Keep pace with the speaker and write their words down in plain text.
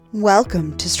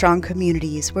Welcome to Strong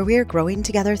Communities, where we are growing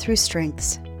together through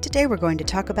strengths. Today we're going to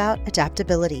talk about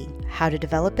adaptability, how to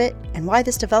develop it, and why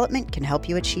this development can help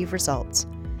you achieve results.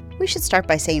 We should start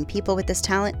by saying people with this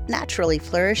talent naturally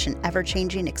flourish in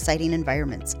ever-changing, exciting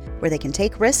environments, where they can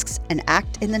take risks and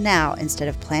act in the now instead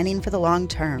of planning for the long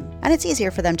term. And it's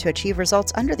easier for them to achieve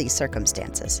results under these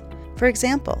circumstances. For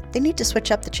example, they need to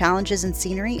switch up the challenges and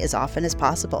scenery as often as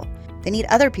possible. They need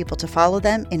other people to follow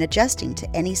them in adjusting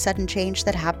to any sudden change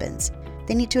that happens.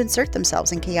 They need to insert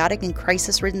themselves in chaotic and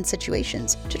crisis-ridden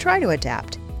situations to try to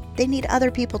adapt. They need other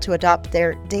people to adopt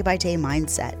their day-by-day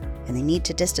mindset, and they need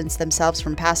to distance themselves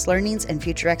from past learnings and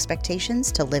future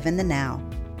expectations to live in the now.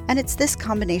 And it's this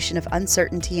combination of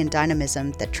uncertainty and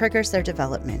dynamism that triggers their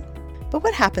development. But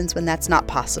what happens when that's not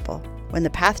possible? When the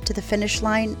path to the finish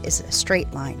line is a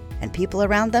straight line, and people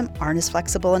around them aren't as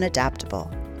flexible and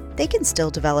adaptable? They can still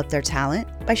develop their talent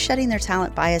by shedding their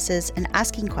talent biases and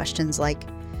asking questions like,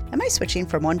 am I switching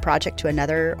from one project to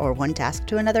another or one task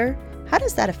to another? How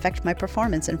does that affect my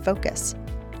performance and focus?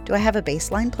 Do I have a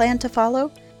baseline plan to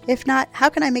follow? If not, how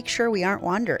can I make sure we aren't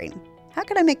wandering? How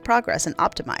can I make progress and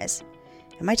optimize?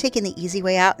 Am I taking the easy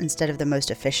way out instead of the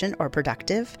most efficient or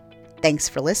productive? Thanks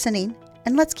for listening,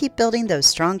 and let's keep building those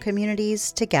strong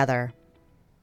communities together.